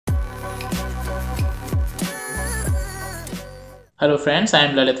Hello friends, I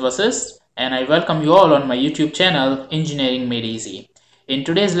am Lalit Vasist and I welcome you all on my YouTube channel Engineering Made Easy. In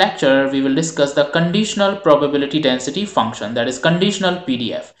today's lecture, we will discuss the conditional probability density function, that is conditional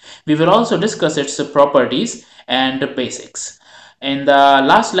PDF. We will also discuss its properties and basics. In the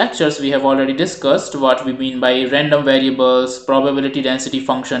last lectures, we have already discussed what we mean by random variables, probability density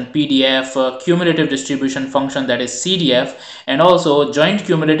function PDF, cumulative distribution function, that is CDF, and also joint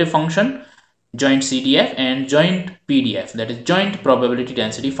cumulative function, joint CDF, and joint PDF, that is joint probability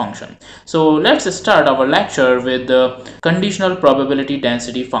density function. So let's start our lecture with the conditional probability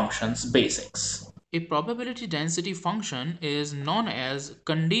density functions basics. A probability density function is known as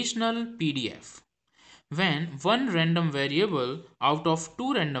conditional PDF when one random variable out of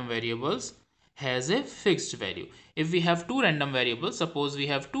two random variables has a fixed value. If we have two random variables, suppose we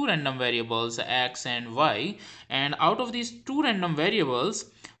have two random variables x and y, and out of these two random variables,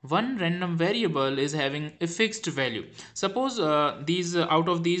 one random variable is having a fixed value. Suppose out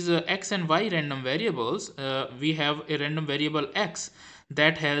of these x and y random variables, we have a random variable x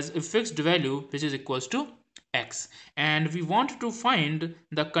that has a fixed value which is equals to x, and we want to find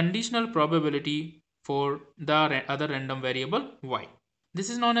the conditional probability for the other random variable y. This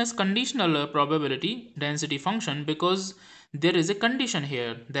is known as conditional probability density function because there is a condition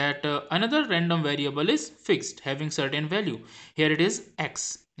here that another random variable is fixed having certain value. Here it is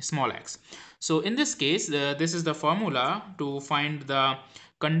x, small x. So in this case, this is the formula to find the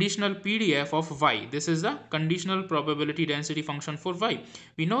conditional PDF of y. This is the conditional probability density function for y.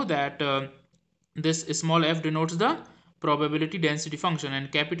 We know that this small f denotes the probability density function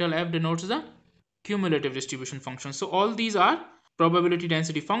and capital F denotes the cumulative distribution function. So all these are probability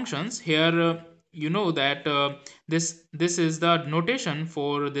density functions. Here you know that this is the notation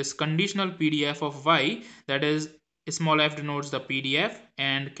for this conditional PDF of y, that is small f denotes the PDF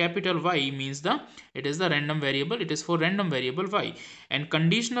and capital Y means it is the random variable, it is for random variable y, and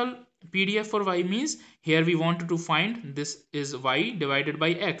conditional PDF for y means here we want to find this is y divided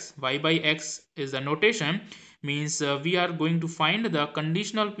by x. Y by x is the notation, means we are going to find the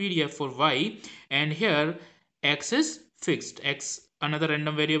conditional PDF for y, and here x is fixed, x another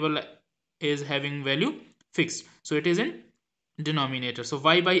random variable is having value fixed, so it is in denominator, so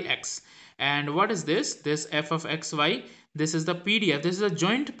y by x. And what is this f of xy? This is the PDF, this is a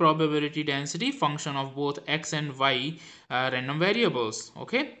joint probability density function of both x and y random variables,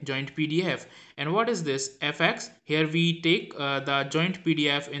 okay, joint PDF. And what is this fx? Here we take the joint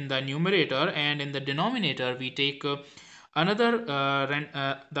PDF in the numerator, and in the denominator we take the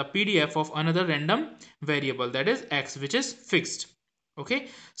PDF of another random variable, that is x, which is fixed. Okay,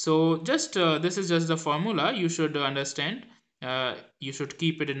 so just this is just the formula you should understand. You should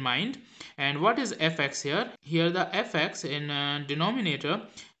keep it in mind. And what is fx here? Here the fx in denominator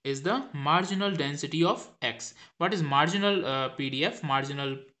is the marginal density of x. What is marginal PDF?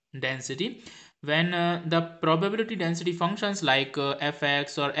 Marginal density. When the probability density functions like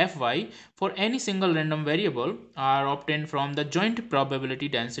fx or fy for any single random variable are obtained from the joint probability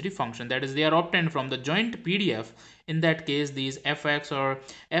density function, that is they are obtained from the joint PDF, in that case these fx or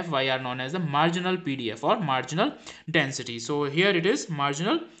fy are known as the marginal PDF or marginal density. So here it is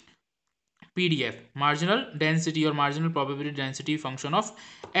marginal PDF, marginal density or marginal probability density function of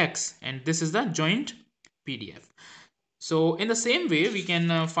x, and this is the joint PDF. So in the same way, we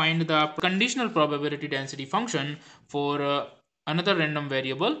can find the conditional probability density function for another random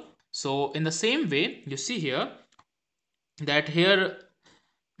variable. So in the same way, you see here that here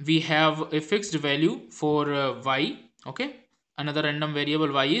we have a fixed value for y, okay, another random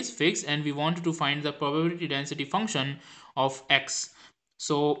variable y is fixed, and we want to find the probability density function of x.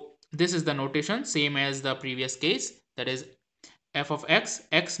 So this is the notation, same as the previous case, that is f of x.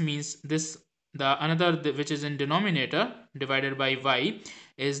 X means this, the another which is in denominator divided by y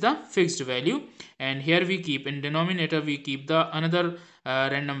is the fixed value, and here we keep in denominator we keep the another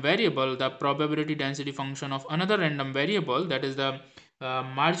random variable, the probability density function of another random variable, that is the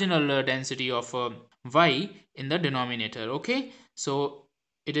marginal density of y in the denominator. Okay, so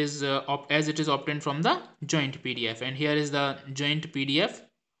it is as it is obtained from the joint PDF, and here is the joint PDF,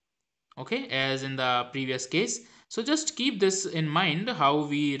 okay, as in the previous case. So just keep this in mind, how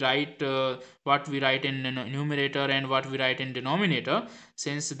we write what we write in numerator and what we write in denominator,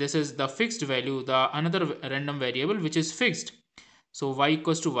 since this is the fixed value, the another random variable which is fixed. So y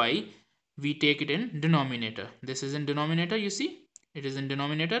equals to y, we take it in denominator. This is in denominator, you see it is in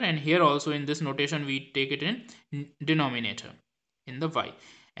denominator, and here also in this notation we take it in denominator in the y,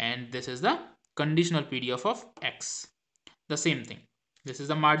 and this is the conditional PDF of x. The same thing, this is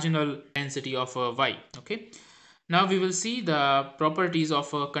the marginal density of y. Okay, now we will see the properties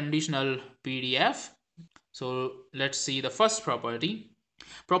of a conditional PDF. So let's see the first property.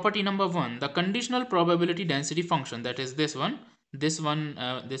 Property number one, the conditional probability density function, that is this one. This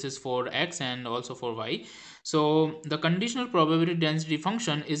is for x and also for y. So the conditional probability density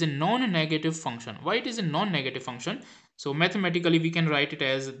function is a non-negative function. Why it is a non-negative function? So mathematically we can write it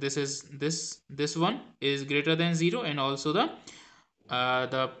as this one is greater than 0, and also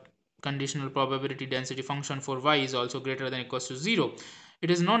the conditional probability density function for y is also greater than equals to 0.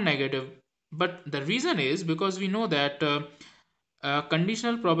 It is non-negative, but the reason is because we know that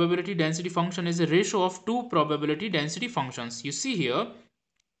conditional probability density function is a ratio of two probability density functions. You see here,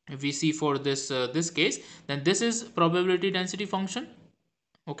 if we see for this case, then this is probability density function.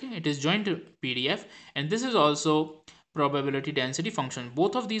 Okay, it is joint PDF, and this is also probability density function.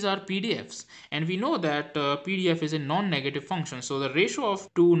 Both of these are PDFs, and we know that PDF is a non-negative function, so the ratio of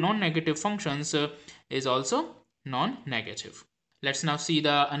two non-negative functions is also non-negative. Let's now see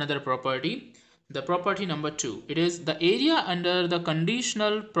the another property. The property number 2, it is the area under the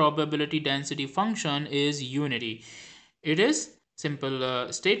conditional probability density function is unity. It is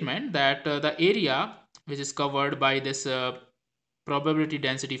simple statement that the area which is covered by this probability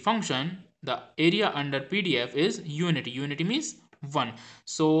density function, the area under PDF is unity. Unity means 1.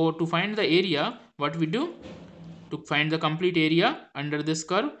 So to find the area, what we do? To find the complete area under this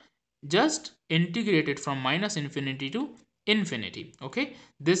curve, just integrate it from minus infinity to infinity. Okay,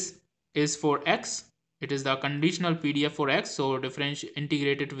 this is for x. It is the conditional PDF for x, so differentiate,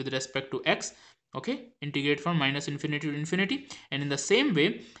 integrate it with respect to x. Okay, integrate from minus infinity to infinity, and in the same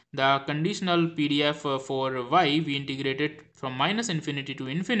way the conditional PDF for y, we integrate it from minus infinity to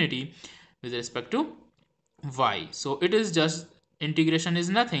infinity with respect to y. So it is just, integration is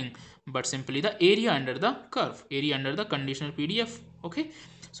nothing but simply the area under the curve, area under the conditional PDF. Okay,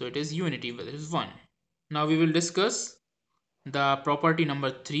 so it is unity, which is 1. Now we will discuss the property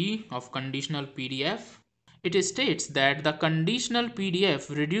number 3 of conditional PDF. It states that the conditional PDF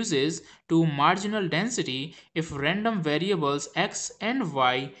reduces to marginal density if random variables x and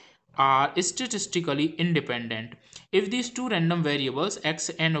y are statistically independent. If these two random variables x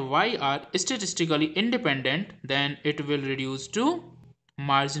and y are statistically independent, then it will reduce to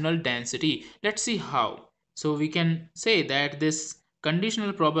marginal density. Let's see how. So we can say that this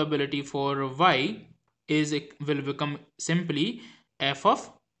conditional probability for y is will become simply f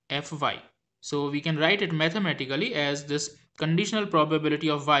of fy. So we can write it mathematically as this conditional probability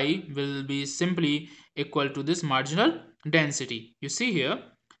of y will be simply equal to this marginal density. You see here,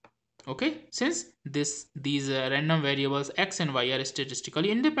 okay, since these random variables x and y are statistically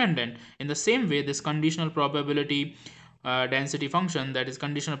independent, in the same way this conditional probability density function, that is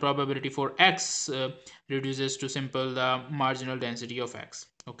conditional probability for x, reduces to simple the marginal density of x.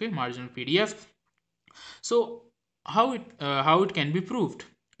 Okay, marginal PDF. So how it can be proved?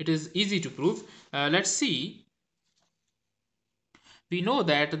 It is easy to prove. Let's see. We know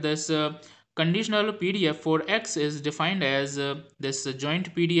that this conditional PDF for x is defined as this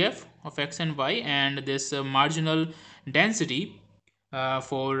joint PDF of x and y, and this marginal density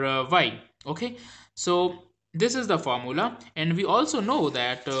for y. Okay, so this is the formula, and we also know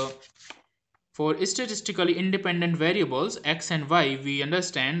that for statistically independent variables x and y, we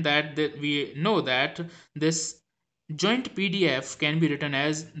understand that, we know that this joint PDF can be written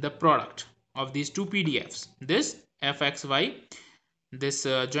as the product of these two PDFs. This fxy, this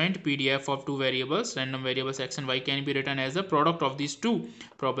joint PDF of two variables, random variables x and y, can be written as the product of these two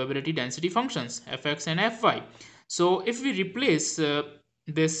probability density functions, fx and fy. So if we replace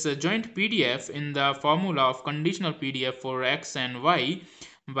this joint PDF in the formula of conditional PDF for x and y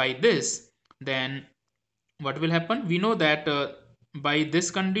by this, then what will happen? We know that by this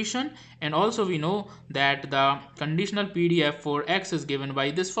condition, and also we know that the conditional PDF for x is given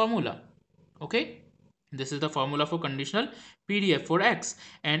by this formula. Okay, this is the formula for conditional PDF for x,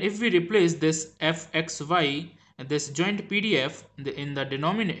 and if we replace this fxy, this joint PDF, in the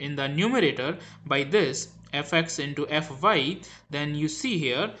denominator, in the numerator, by this fx into fy, then you see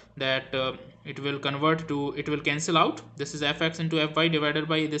here that it will convert to, it will cancel out. This is fx into fy divided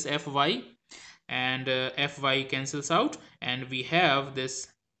by this fy, and fy cancels out, and we have this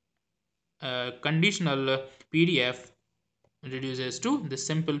conditional PDF reduces to this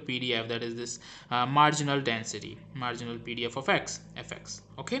simple PDF, that is this marginal density, marginal PDF of x, fx.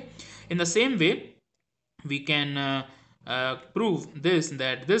 Okay, in the same way we can prove this,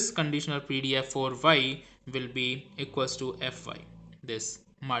 that this conditional PDF for y will be equals to fy, this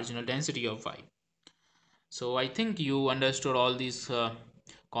marginal density of y. So I think you understood all these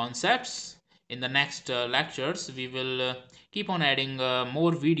concepts. In the next lectures, we will keep on adding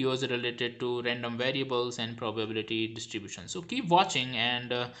more videos related to random variables and probability distribution. So keep watching,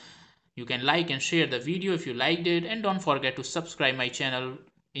 and You can like and share the video if you liked it, and don't forget to subscribe my channel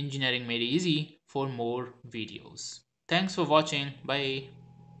Engineering Made Easy for more videos. Thanks for watching. Bye.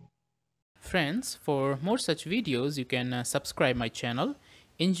 Friends, for more such videos, you can subscribe my channel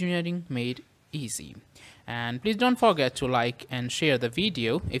Engineering Made Easy. And please don't forget to like and share the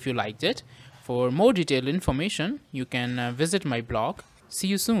video if you liked it. For more detailed information, you can visit my blog. See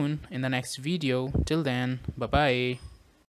you soon in the next video. Till then, bye-bye.